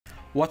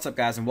What's up,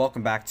 guys, and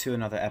welcome back to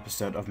another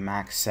episode of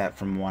Max Set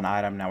from One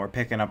Item. Now we're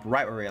picking up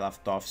right where we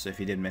left off, so if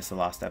you did miss the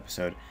last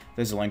episode,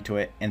 there's a link to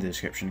it in the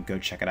description. Go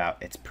check it out.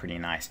 It's pretty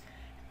nice.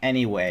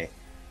 Anyway,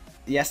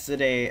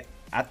 yesterday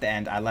at the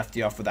end, I left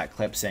you off with that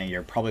clip saying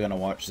you're probably going to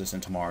watch this in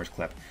tomorrow's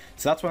clip.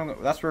 So that's where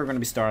we're going to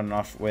be starting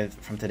off with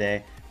from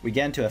today. We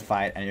get into a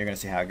fight, and you're going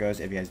to see how it goes.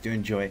 If you guys do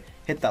enjoy,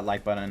 hit that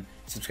like button,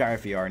 subscribe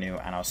if you are new,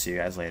 and I'll see you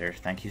guys later.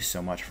 Thank you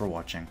so much for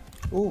watching.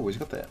 Ooh, he's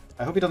got that.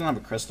 I hope he doesn't have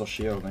a crystal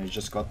shield and he's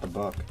just got the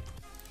book.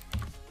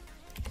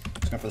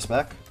 Let's go for the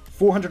spec.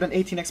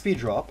 418 XP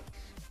drop.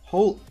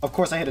 Of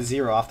course I hit a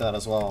 0 after that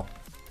as well.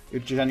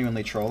 You're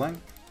genuinely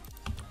trolling.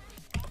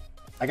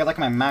 I got like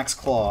my max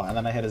claw and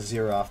then I hit a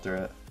 0 after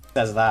it.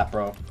 Says that,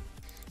 bro.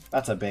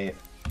 That's a bait.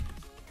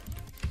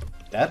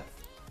 Dead?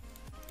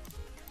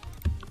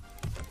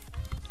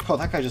 Oh,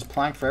 that guy just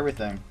planked for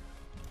everything.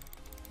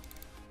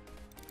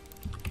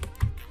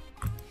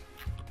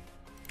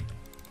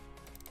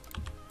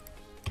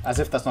 As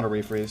if that's not a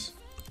refreeze.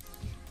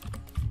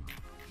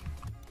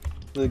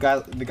 The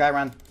guy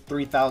ran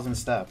 3,000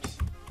 steps,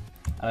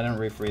 and I didn't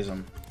refreeze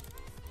him.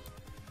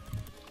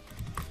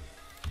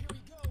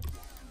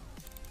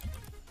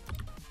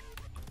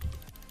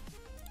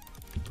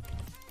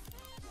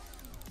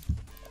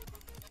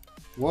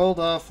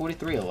 World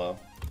 43 low.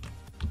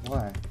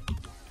 Why?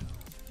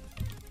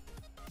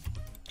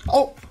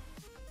 Oh!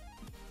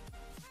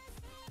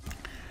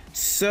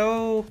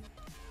 So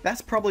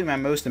that's probably my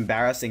most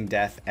embarrassing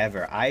death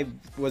ever. I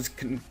was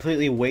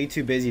completely way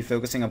too busy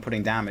focusing on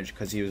putting damage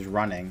because he was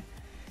running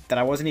that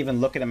I wasn't even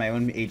looking at my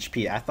own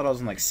HP. I thought I was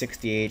on like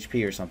 60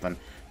 HP or something.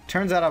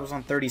 Turns out I was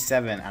on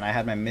 37 and I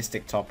had my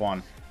Mystic top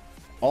on.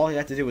 All he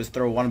had to do was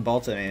throw one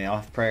bolt at me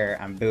off prayer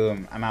and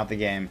boom, I'm out the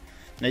game.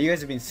 Now you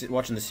guys have been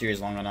watching the series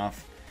long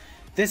enough.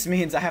 This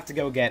means I have to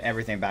go get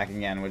everything back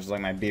again, which is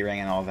like my B ring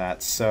and all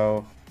that.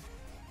 So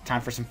time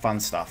for some fun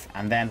stuff,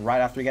 and then right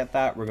after we get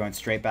that, we're going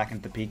straight back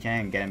into PK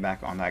and getting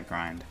back on that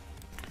grind.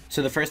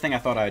 So the first thing I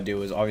thought I would do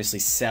was obviously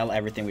sell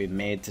everything we've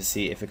made to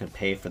see if it could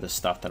pay for the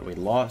stuff that we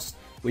lost.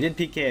 We did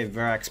PK a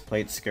Verax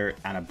plate skirt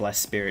and a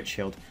Blessed Spirit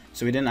shield,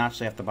 so we didn't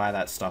actually have to buy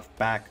that stuff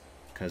back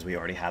because we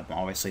already had them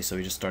obviously, so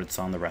we just started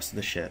selling the rest of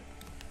the shit.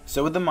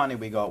 So with the money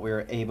we got, we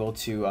were able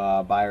to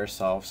buy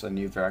ourselves a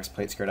new Verax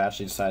plate skirt. I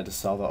actually decided to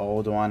sell the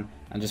old one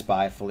and just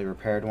buy a fully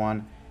repaired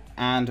one.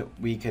 And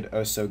we could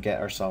also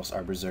get ourselves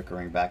our Berserker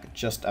ring back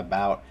just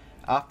about.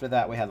 After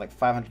that, we had like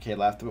 500k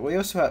left, but we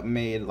also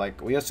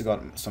we also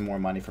got some more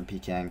money from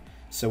PKing,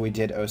 so we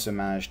did also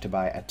manage to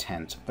buy a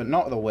tent, but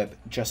not the whip,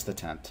 just the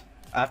tent.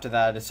 After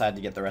that, I decided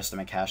to get the rest of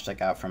my cash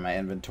deck out from my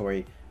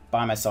inventory,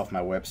 buy myself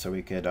my whip so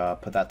we could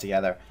put that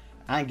together,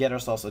 and get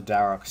ourselves a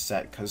Darok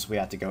set because we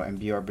had to go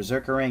imbue our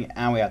Berserker ring,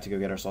 and we had to go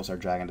get ourselves our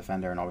Dragon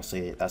Defender, and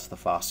obviously that's the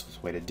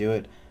fastest way to do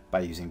it, by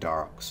using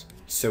Daroks.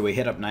 So we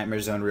hit up Nightmare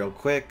Zone real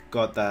quick,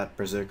 got that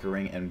Berserker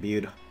ring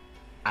imbued,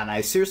 and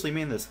I seriously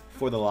mean this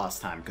for the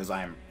last time, because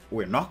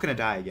we're not gonna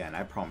die again,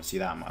 I promise you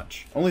that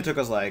much. Only took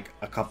us like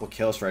a couple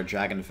kills for our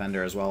Dragon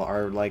Defender as well.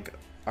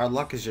 Our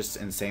luck is just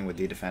insane with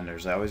the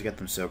defenders. I always get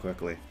them so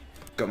quickly.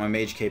 Got my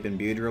Mage Cape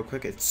imbued real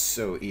quick. It's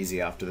so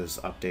easy after this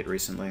update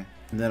recently.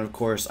 And then of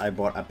course I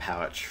bought a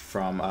pouch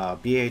from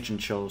BH and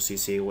Chill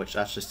CC, which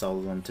actually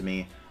sold them to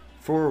me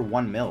for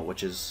 1 mil,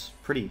 which is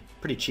pretty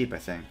cheap, I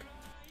think.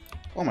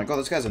 Oh my god,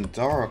 this guy's in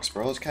Daroks,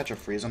 bro. Let's catch a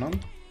freeze on him.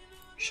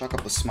 Shock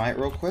up the smite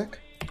real quick.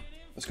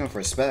 Let's go for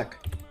a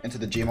spec. Into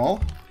the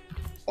Gmaul.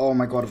 Oh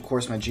my god, of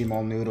course my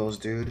Gmaul noodles,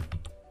 dude.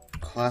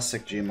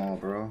 Classic Gmaul,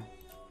 bro.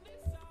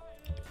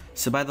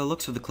 So by the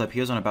looks of the clip, he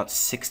was on about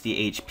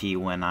 60 HP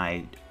when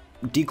I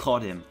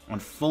declawed him on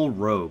full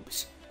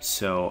robes.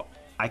 So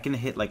I can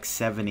hit like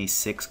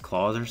 76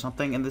 claws or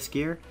something in this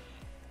gear,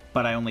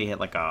 but I only hit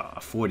like a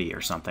 40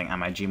 or something,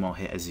 and my Gmaul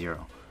hit a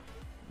 0.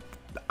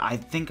 I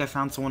think I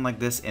found someone like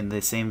this in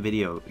the same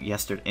video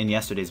in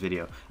yesterday's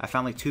video. I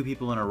found like 2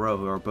 people in a row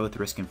who are both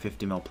risking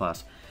 50 mil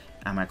plus,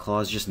 and my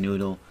claws just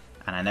noodle,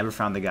 and I never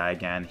found the guy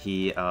again.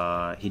 He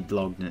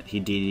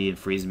DD and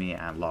freeze me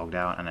and logged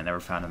out, and I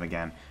never found him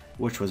again,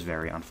 which was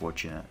very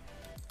unfortunate.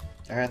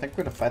 Alright, I think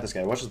we're gonna fight this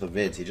guy. Watches the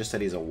vids. He just said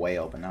he's a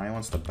whale, but now he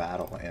wants to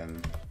battle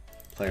in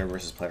player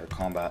versus player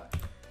combat.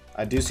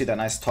 I do see that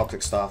nice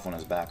toxic staff on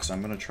his back, so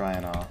I'm gonna try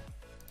and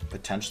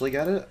potentially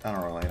get it? I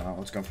don't really know.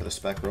 Let's go for the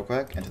spec real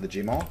quick. Into the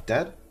Gmaul.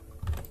 Dead?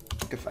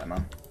 Good fight,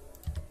 man.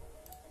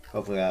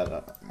 Hopefully I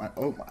had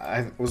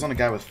I was on a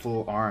guy with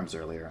full arms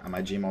earlier, and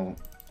my Gmaul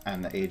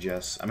and the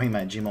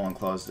my Gmaul and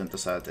claws didn't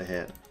decide to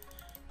hit.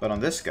 But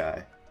on this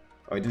guy,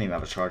 oh, he didn't even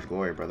have a charge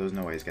glory, bro. There's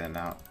no way he's getting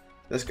out.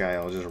 This guy,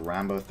 I'll just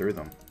Rambo through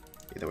them.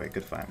 Either way,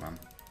 good fight, man.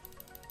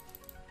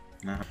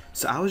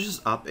 So I was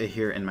just up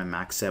here in my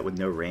max set with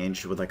no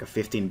range with like a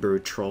 15 brew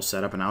troll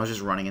setup, and I was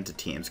just running into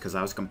teams because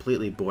I was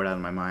completely bored out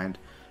of my mind.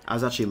 I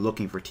was actually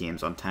looking for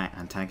teams and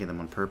tanking them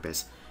on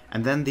purpose.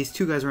 And then these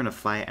 2 guys were in a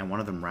fight and one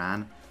of them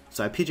ran.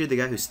 So I PJ'd the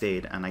guy who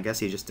stayed, and I guess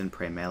he just didn't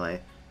pray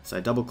melee. So I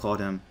double clawed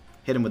him,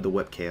 hit him with the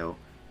whip KO,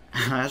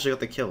 and I actually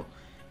got the kill.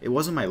 It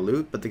wasn't my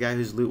loot, but the guy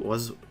whose loot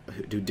was,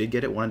 who did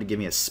get it, wanted to give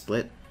me a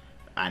split,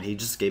 and he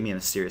just gave me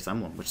a serious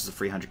emblem, which is a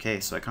free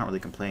 100k, so I can't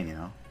really complain, you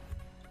know.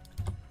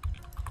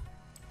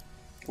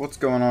 What's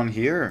going on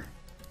here?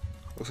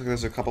 Looks like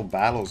there's a couple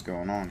battles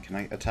going on. Can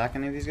I attack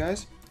any of these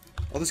guys?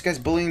 Oh, this guy's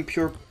bullying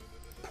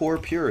poor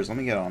pures. Let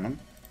me get on him.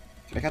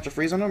 Can I catch a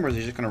freeze on him, or is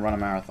he just gonna run a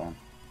marathon?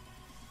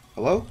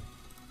 Hello?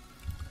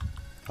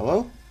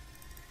 Hello?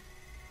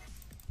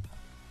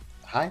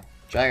 Hi?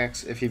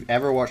 Jagex, if you've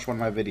ever watched one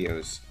of my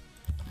videos,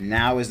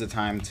 now is the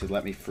time to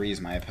let me freeze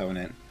my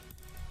opponent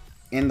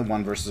in the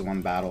 1 versus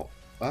 1 battle.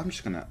 Oh, I'm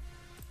just gonna...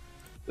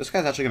 This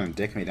guy's actually gonna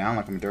dick me down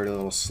like I'm a dirty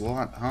little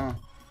slut, huh?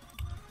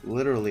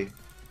 Literally.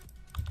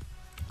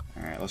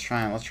 Alright, let's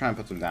try and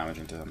put some damage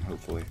into him,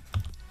 hopefully.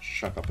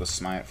 Shuck up the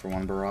smite for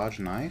 1 barrage,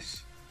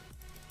 nice.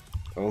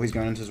 Oh, he's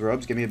going into his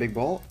robes, give me a big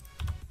bolt.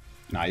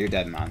 Nah, you're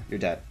dead, man. You're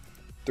dead.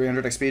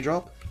 300 XP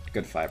drop?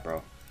 Good fight,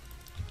 bro.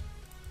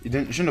 You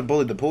shouldn't have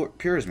bullied the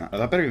pures, man. Oh,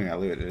 that better be got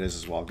loot. It is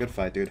as well. Good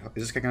fight, dude.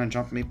 Is this guy gonna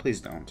jump me?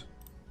 Please don't.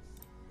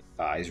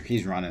 Ah,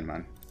 he's running,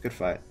 man. Good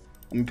fight.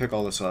 Let me pick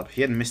all this up.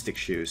 He had mystic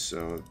shoes,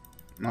 so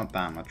not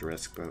that much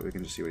risk, but we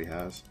can just see what he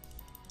has.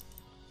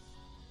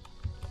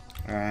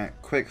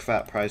 Alright, quick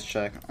fat price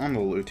check on the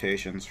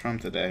lootations from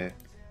today.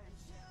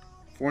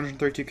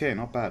 432k,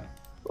 not bad.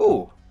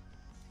 Ooh!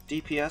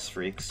 DPS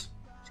freaks.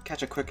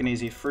 Catch a quick and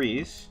easy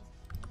freeze.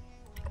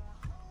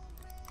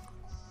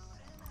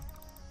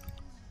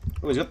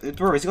 Oh, he's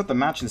got the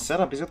matching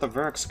setup. He's got the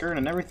Varrock skirt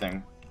and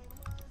everything.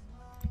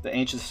 The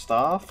ancient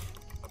staff.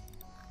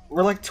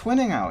 We're like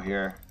twinning out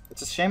here.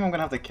 It's a shame I'm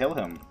gonna have to kill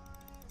him.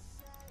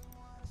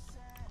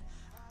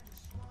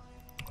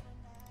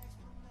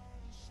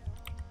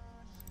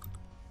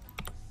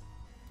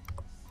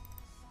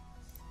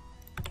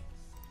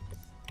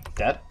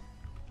 Dead?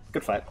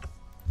 Good fight.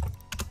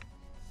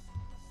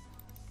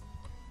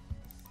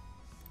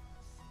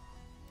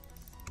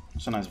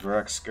 That's a nice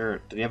Varrock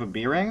skirt. Did he have a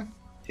B ring?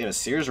 He had a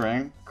Sears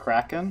ring.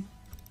 Kraken.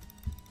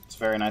 It's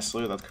very nice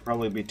loot. That could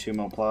probably be 2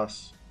 mil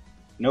plus.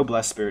 No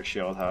Blessed Spirit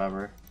Shield,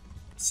 however.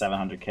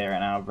 700k right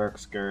now. Varrock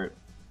skirt.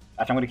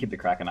 Actually, I'm going to keep the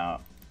Kraken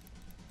out.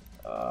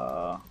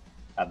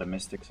 Add the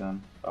Mystics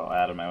in. Oh,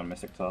 I added my own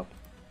Mystic top.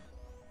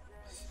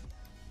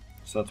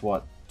 So that's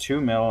what? 2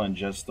 mil in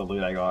just the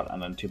loot I got,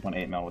 and then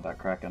 2.8 mil with that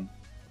Kraken.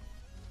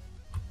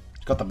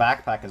 It's got the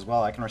backpack as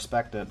well. I can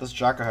respect it. This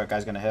Jarkahut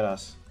guy's going to hit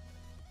us.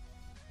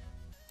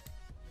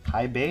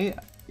 High bait?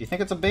 You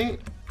think it's a bait?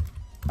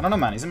 I don't know,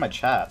 man. He's in my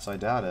chat, so I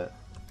doubt it.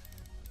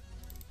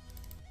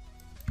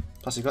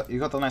 Plus, you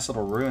got the nice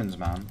little runes,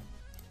 man.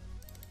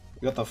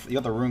 You got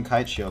the rune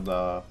kite shield.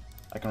 I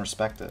can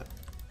respect it.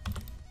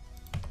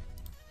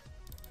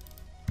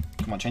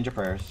 Come on, change your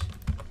prayers.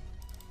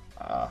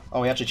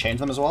 Oh, we actually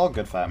changed them as well.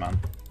 Good fight, man.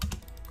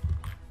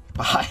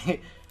 Bye.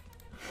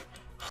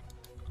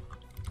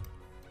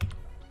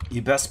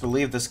 You best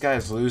believe this guy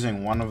is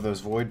losing one of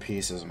those void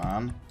pieces,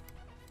 man.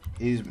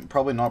 He's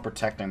probably not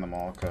protecting them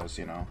all, because,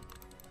 you know...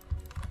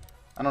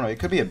 I don't know, it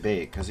could be a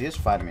bait, because he is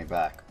fighting me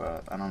back,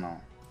 but I don't know.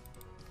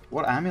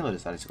 What amulet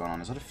is that he's going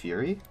on? Is that a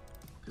Fury?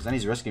 Because then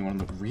he's risking one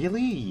of the...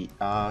 Really?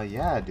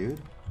 Yeah, dude.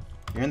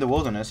 You're in the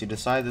wilderness, you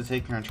decide to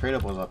take your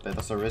untradables up there.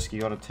 That's a risk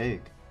you gotta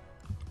take.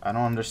 I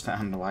don't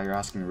understand why you're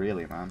asking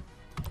really, man.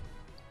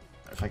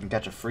 If I can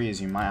catch a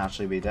freeze, you might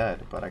actually be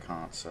dead, but I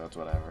can't, so it's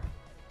whatever.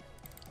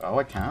 Oh,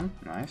 I can?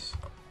 Nice.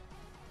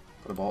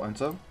 Put a bolt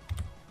into.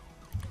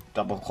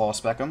 Double claw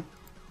spec him.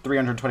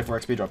 324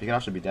 XP drop. He could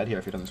actually be dead here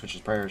if he doesn't switch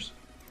his prayers.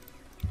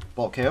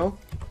 Bolt KO.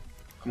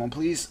 Come on,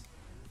 please.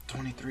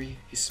 23.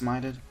 He's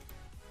smited.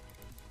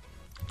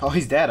 Oh,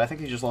 he's dead. I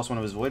think he just lost one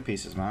of his void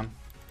pieces, man.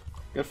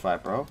 Good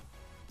fight, bro.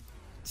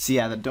 So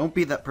yeah, don't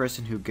be that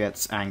person who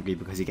gets angry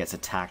because he gets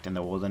attacked in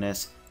the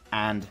wilderness.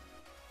 And,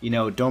 you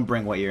know, don't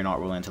bring what you're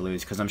not willing to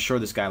lose. Because I'm sure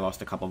this guy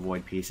lost a couple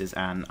void pieces.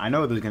 And I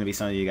know there's going to be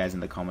some of you guys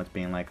in the comments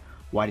being like,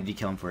 why did you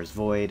kill him for his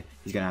void?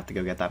 He's going to have to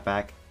go get that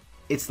back.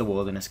 It's the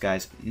wilderness,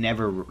 guys.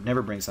 Never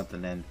bring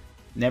something in.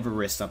 Never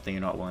risk something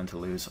you're not willing to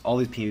lose. All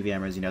these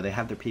PvMers, you know, they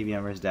have their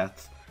PvMers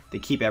deaths. They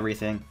keep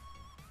everything.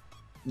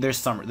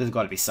 There's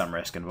got to be some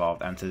risk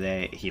involved, and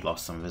today he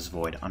lost some of his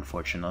void,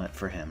 unfortunate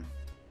for him.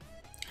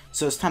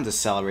 So it's time to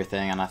sell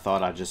everything, and I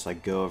thought I'd just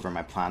like go over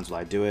my plans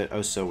while I do it.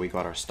 Also, we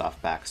got our stuff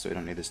back, so we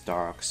don't need this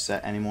dark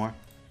set anymore.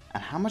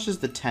 And how much is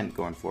the tent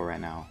going for right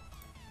now?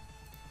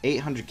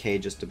 800k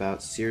just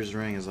about. Sears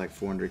ring is like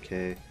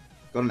 400k.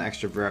 Got an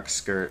extra Varrock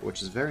skirt,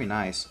 which is very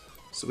nice.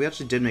 So we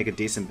actually did make a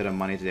decent bit of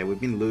money today.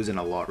 We've been losing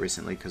a lot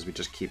recently because we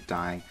just keep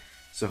dying.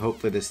 So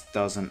hopefully this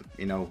doesn't,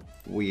 you know,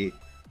 we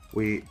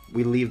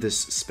leave this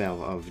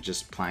spell of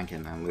just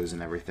planking and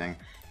losing everything.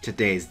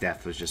 Today's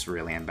death was just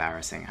really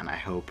embarrassing, and I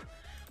hope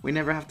we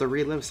never have to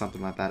relive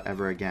something like that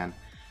ever again.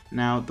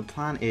 Now, the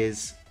plan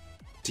is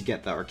to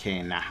get the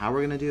arcane. Now, how we're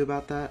going to do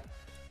about that?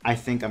 I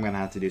think I'm going to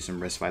have to do some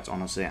wrist fights,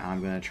 honestly, and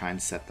I'm going to try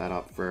and set that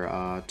up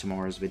for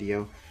tomorrow's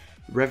video.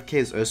 Rev K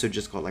has also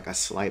just got like a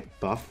slight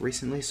buff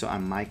recently, so I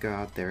might go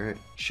out there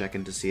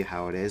checking to see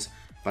how it is,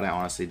 but I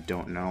honestly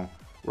don't know.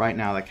 Right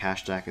now, the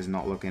cash jack is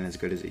not looking as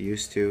good as it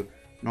used to.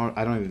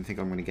 I don't even think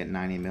I'm going to get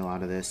 90 mil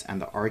out of this,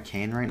 and the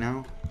arcane right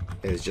now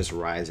is just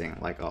rising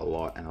like a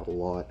lot and a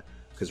lot,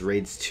 because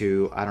raids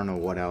 2, I don't know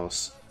what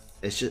else.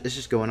 It's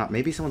just going up.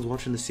 Maybe someone's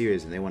watching the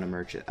series and they want to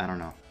merch it. I don't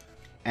know.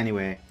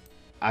 Anyway,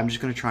 I'm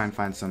just going to try and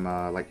find some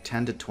like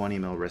 10 to 20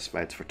 mil risk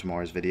fights for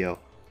tomorrow's video.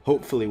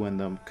 Hopefully win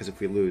them, because if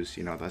we lose,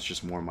 you know, that's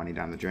just more money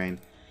down the drain.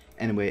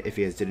 Anyway, if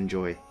you guys did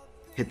enjoy,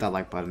 hit that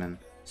like button and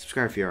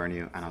subscribe if you are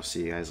new, and I'll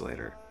see you guys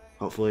later.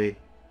 Hopefully,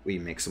 we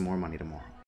make some more money tomorrow.